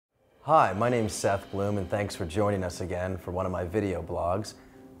Hi, my name's Seth Bloom, and thanks for joining us again for one of my video blogs.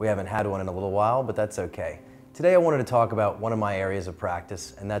 We haven't had one in a little while, but that's okay. Today I wanted to talk about one of my areas of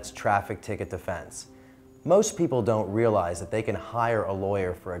practice, and that's traffic ticket defense. Most people don't realize that they can hire a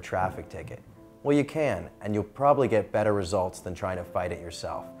lawyer for a traffic ticket. Well, you can, and you'll probably get better results than trying to fight it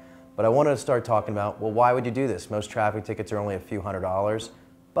yourself. But I wanted to start talking about, well, why would you do this? Most traffic tickets are only a few $100s,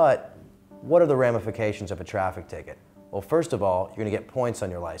 but what are the ramifications of a traffic ticket? Well, first of all, you're going to get points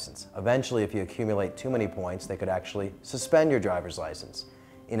on your license. Eventually, if you accumulate too many points, they could actually suspend your driver's license.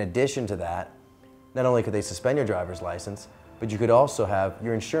 In addition to that, not only could they suspend your driver's license, but you could also have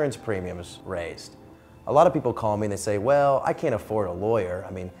your insurance premiums raised. A lot of people call me and they say, well, I can't afford a lawyer.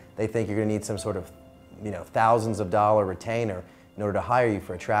 I mean, they think you're going to need some sort of, thousands of dollar retainer in order to hire you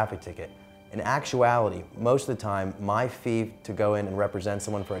for a traffic ticket. In actuality, most of the time, my fee to go in and represent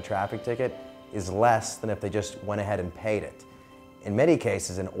someone for a traffic ticket is less than if they just went ahead and paid it. In many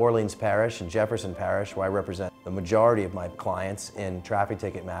cases, in Orleans Parish and Jefferson Parish, where I represent the majority of my clients in traffic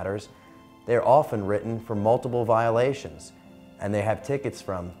ticket matters, they're often written for multiple violations, and they have tickets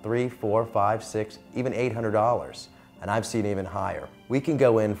from $300, $400, $500, $600, even $800, and I've seen even higher. We can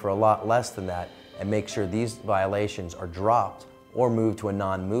go in for a lot less than that and make sure these violations are dropped or moved to a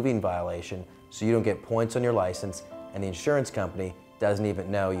non-moving violation so you don't get points on your license and the insurance company doesn't even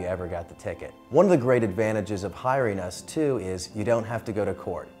know you ever got the ticket. One of the great advantages of hiring us too is you don't have to go to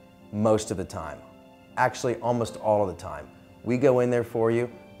court most of the time. Actually, almost all of the time. We go in there for you,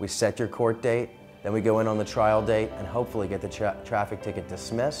 we set your court date, then we go in on the trial date and hopefully get the traffic ticket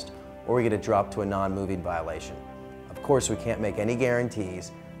dismissed or we get it dropped to a non-moving violation. Of course, we can't make any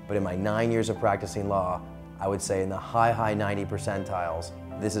guarantees, but in my 9 years of practicing law, I would say in the high 90 percentiles,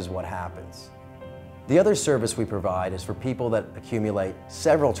 this is what happens. The other service we provide is for people that accumulate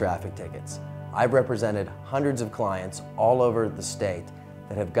several traffic tickets. I've represented hundreds of clients all over the state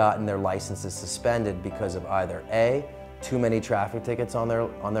that have gotten their licenses suspended because of either A, too many traffic tickets on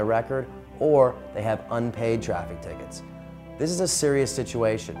their record, or they have unpaid traffic tickets. This is a serious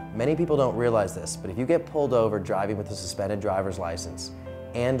situation. Many people don't realize this, but if you get pulled over driving with a suspended driver's license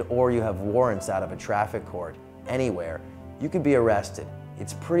or you have warrants out of a traffic court anywhere, you could be arrested.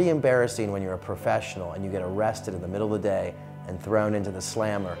 It's pretty embarrassing when you're a professional and you get arrested in the middle of the day and thrown into the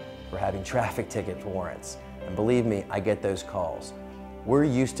slammer for having traffic ticket warrants. And believe me, I get those calls. We're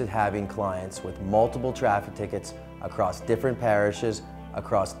used to having clients with multiple traffic tickets across different parishes,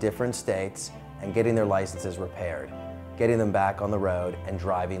 across different states, and getting their licenses repaired, getting them back on the road and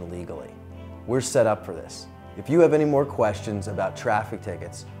driving legally. We're set up for this. If you have any more questions about traffic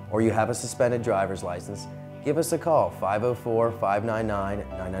tickets or you have a suspended driver's license, give us a call,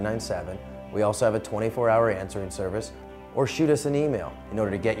 504-599-9997. We also have a 24-hour answering service, or shoot us an email in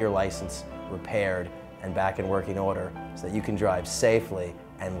order to get your license repaired and back in working order so that you can drive safely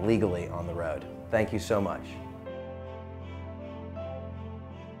and legally on the road. Thank you so much.